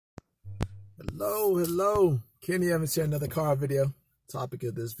Hello. KennyCEvans here, another car video. Topic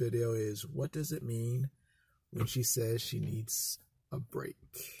of this video is, what does it mean when she says she needs a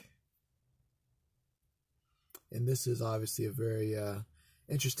break? And this is obviously a very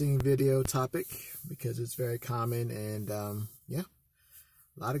interesting video topic because it's very common, and yeah,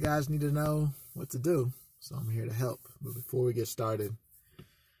 a lot of guys need to know what to do. So I'm here to help. But before we get started,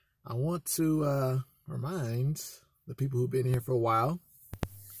 I want to remind the people who've been here for a while,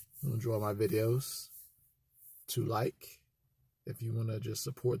 who enjoy my videos, to like if you want to just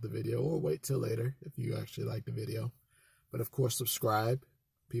support the video, or wait till later if you actually like the video. But of course, subscribe.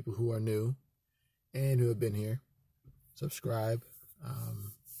 People who are new and who have been here, subscribe.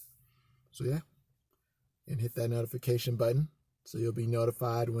 So yeah, and hit that notification button so you'll be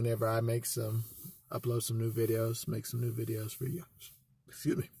notified whenever I upload some new videos, make some new videos for you.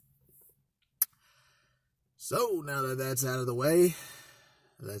 Excuse me. So now that that's out of the way,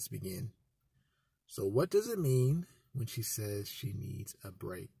 let's begin. So what does it mean when she says she needs a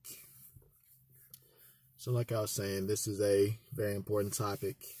break? So like I was saying, this is a very important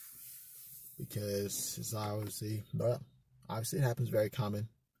topic because it's obviously it happens very common.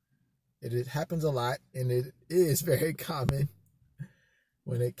 It happens a lot, and it is very common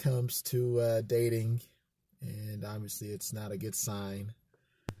when it comes to dating, and obviously it's not a good sign.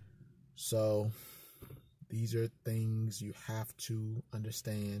 So these are things you have to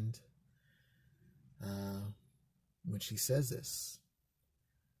understand when she says this,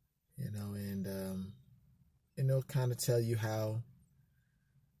 and it'll kind of tell you how,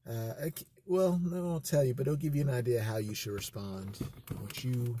 well, it won't tell you, but it'll give you an idea how you should respond, what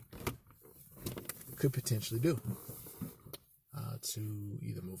you could potentially do to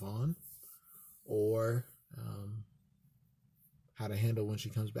either move on or how to handle when she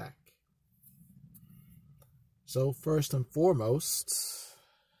comes back. So first and foremost,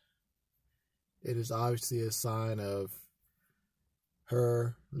 it is obviously a sign of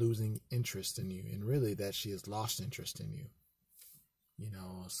her losing interest in you, and really that she has lost interest in you.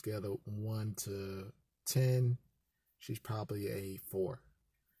 On a scale of 1 to 10, she's probably a 4.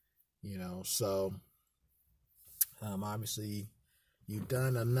 So obviously you've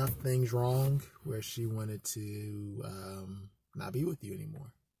done enough things wrong where she wanted to not be with you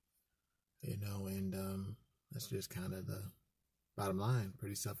anymore. And that's just kind of the bottom line,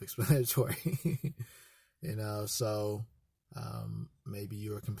 pretty self-explanatory. So maybe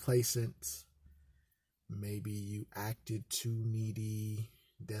you were complacent, maybe you acted too needy,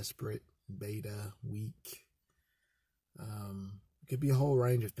 desperate, beta, weak. It could be a whole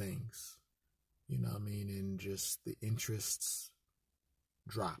range of things, and just the interests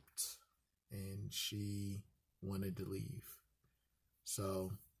dropped and she wanted to leave.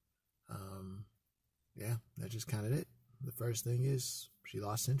 So yeah, that's just kind of it. The first thing is she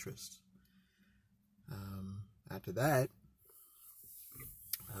lost interest. After that,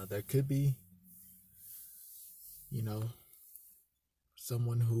 there could be,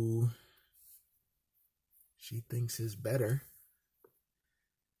 someone who she thinks is better,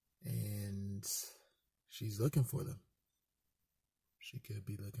 and she's looking for them. She could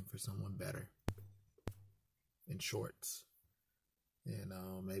be looking for someone better. In shorts.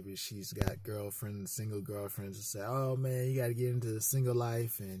 Maybe she's got single girlfriends who say, oh man, you got to get into the single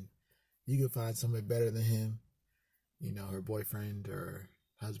life and you can find somebody better than him, her boyfriend or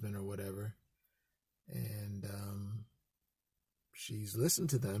husband or whatever. And she's listened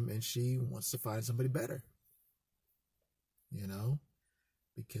to them and she wants to find somebody better,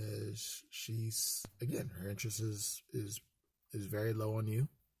 because she's, again, her interest is very low on you,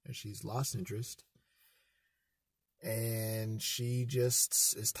 and she's lost interest. And she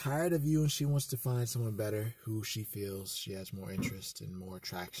just is tired of you, and she wants to find someone better who she feels she has more interest and more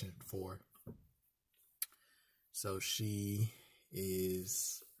attraction for. So she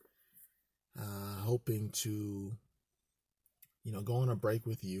is hoping to, go on a break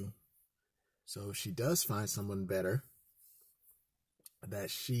with you. So if she does find someone better,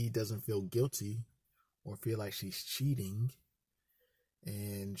 that she doesn't feel guilty or feel like she's cheating,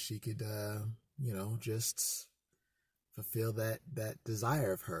 and she could, just fulfill that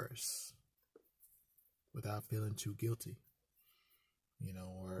desire of hers without feeling too guilty,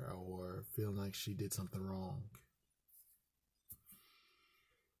 or feeling like she did something wrong.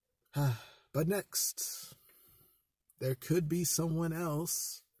 But next, there could be someone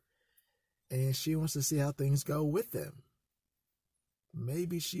else, and she wants to see how things go with them.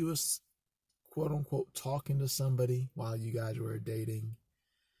 Maybe she was, quote unquote, talking to somebody while you guys were dating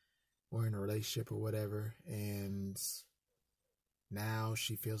or in a relationship or whatever, and now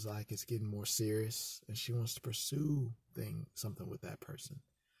she feels like it's getting more serious and she wants to pursue something with that person.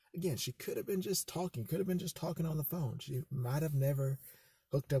 Again, she could have been just talking, on the phone. She might have never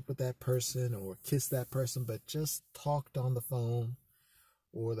hooked up with that person or kissed that person, but just talked on the phone,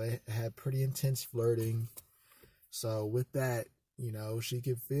 or they had pretty intense flirting. So with that, you know, she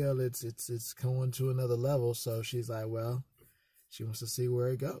could feel it's going to another level. So she's like, well, she wants to see where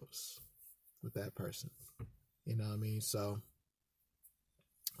it goes with that person. You know what I mean? So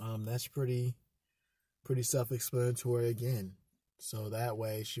that's pretty self-explanatory again. So that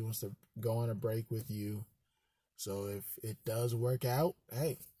way she wants to go on a break with you. So if it does work out,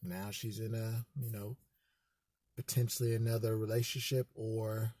 hey, now she's in a, you know, potentially another relationship,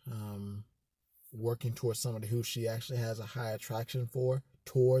 or working towards somebody who she actually has a high attraction for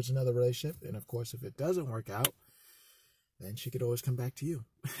towards another relationship. And of course, if it doesn't work out, then she could always come back to you.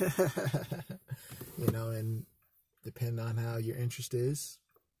 You know, and depending on how your interest is,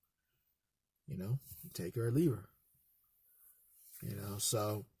 you know, take her or leave her. You know,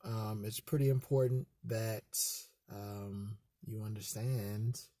 so it's pretty important that you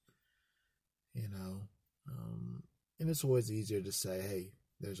understand, you know, and it's always easier to say, hey,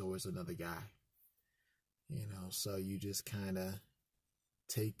 there's always another guy. You know, so you just kind of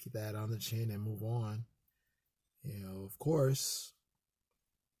take that on the chin and move on. You know, of course,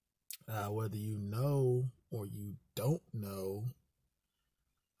 whether you know or you don't know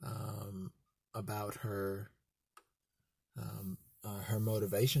about her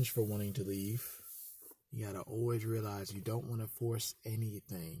motivations for wanting to leave, you gotta always realize you don't want to force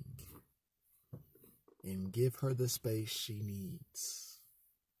anything, and give her the space she needs.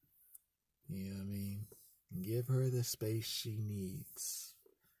 You know what I mean? Give her the space she needs.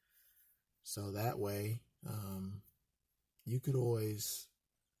 So that way, you could always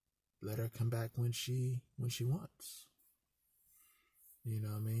let her come back when she wants. You know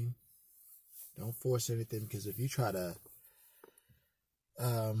what I mean? Don't force anything, because if you try to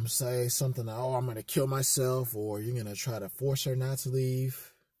say something like, oh, I'm going to kill myself, or you're going to try to force her not to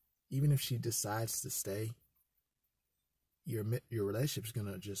leave, even if she decides to stay, your relationship's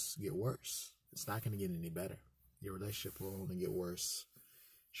going to just get worse. It's not going to get any better. Your relationship will only get worse.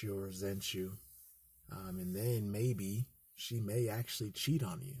 She'll resent you. And then maybe she may actually cheat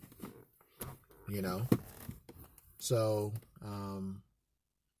on you. You know? So,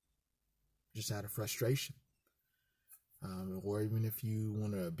 just out of frustration. Or even if you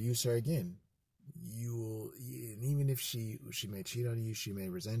want to abuse her again, you will, even if she may cheat on you, she may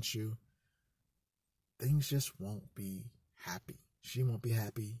resent you, things just won't be happy. She won't be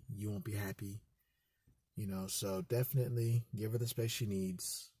happy. You won't be happy. You know, so definitely give her the space she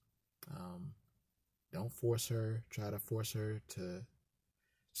needs. Don't force her. Try to force her to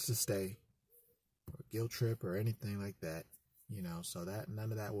stay, or guilt trip or anything like that. You know, so that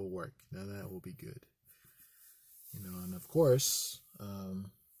none of that will work. None of that will be good. You know, and of course,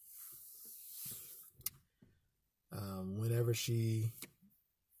 whenever she,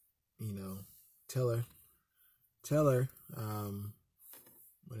 you know, tell her,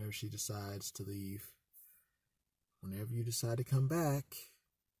 whenever she decides to leave, whenever you decide to come back,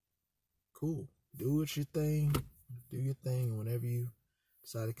 cool. Do what your thing. Do your thing. Whenever you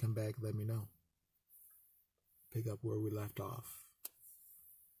decide to come back, let me know. Pick up where we left off.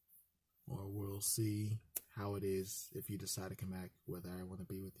 Or we'll see how it is if you decide to come back, whether I want to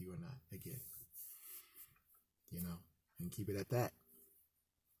be with you or not again. You know, and keep it at that.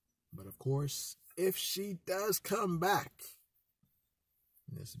 But of course, if she does come back,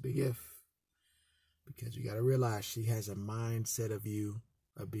 and it's a big if, because you got to realize she has a mindset of you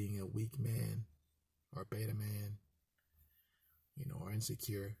of being a weak man or beta man, you know, or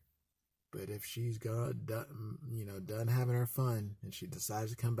insecure. But if she's done having her fun, and she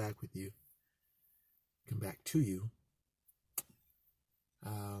decides to come back to you,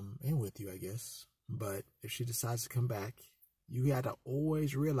 and with you, I guess. But if she decides to come back, you got to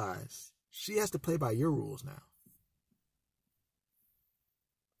always realize she has to play by your rules now.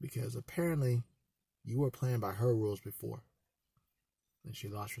 Because apparently you were playing by her rules before. And she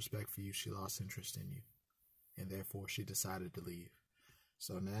lost respect for you. She lost interest in you. And therefore she decided to leave.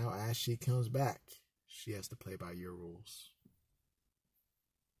 So now as she comes back, she has to play by your rules.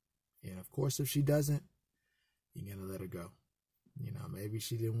 And of course, if she doesn't, you're going to let her go. You know, maybe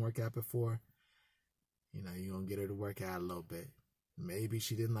she didn't work out before. You know, you're going to get her to work out a little bit. Maybe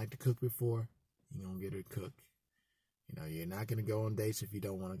she didn't like to cook before. You're going to get her to cook. You know, you're not going to go on dates if you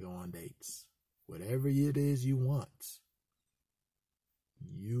don't want to go on dates. Whatever it is you want,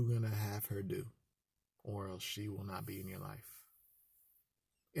 you're going to have her do. Or else she will not be in your life.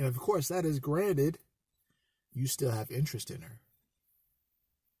 And of course, that is granted, you still have interest in her.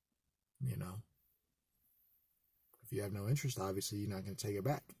 You know, if you have no interest, obviously you're not going to take it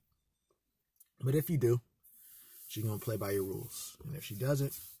back. But if you do, she's going to play by your rules. And if she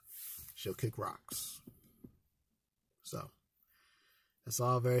doesn't, she'll kick rocks. So, that's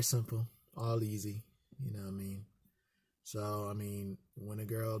all very simple, all easy, you know what I mean? So, I mean, when a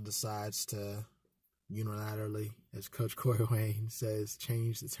girl decides to unilaterally, as Coach Corey Wayne says,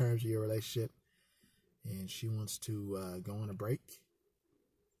 change the terms of your relationship, and she wants to go on a break,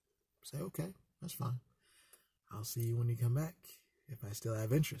 say, okay, that's fine. I'll see you when you come back, if I still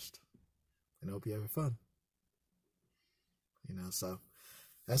have interest. And I hope you're having fun. You know, so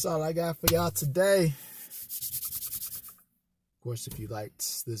that's all I got for y'all today. Of course, if you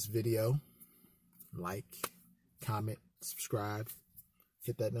liked this video, like, comment, subscribe,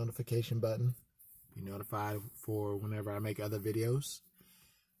 hit that notification button. Be notified for whenever I make other videos.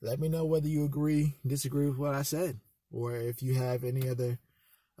 Let me know whether you agree, disagree with what I said, or if you have any other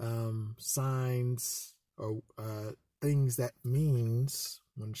signs or things that means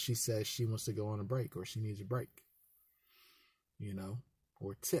when she says she wants to go on a break or she needs a break, you know,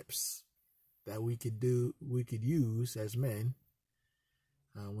 or tips that we could use as men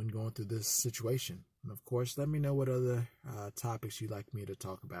when going through this situation. And of course, let me know what other topics you'd like me to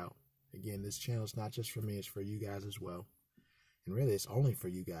talk about. Again, this channel is not just for me, it's for you guys as well. And really, it's only for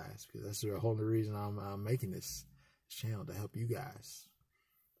you guys, because that's the whole reason I'm making this channel, to help you guys.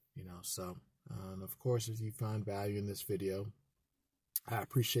 You know, so, of course, if you find value in this video, I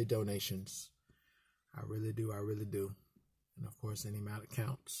appreciate donations. I really do, I really do. And of course, any amount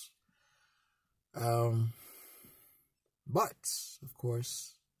counts. But, of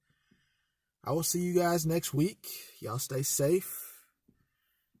course, I will see you guys next week. Y'all stay safe.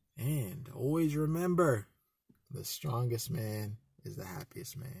 And always remember, the strongest man is the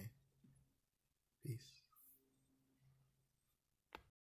happiest man. Peace.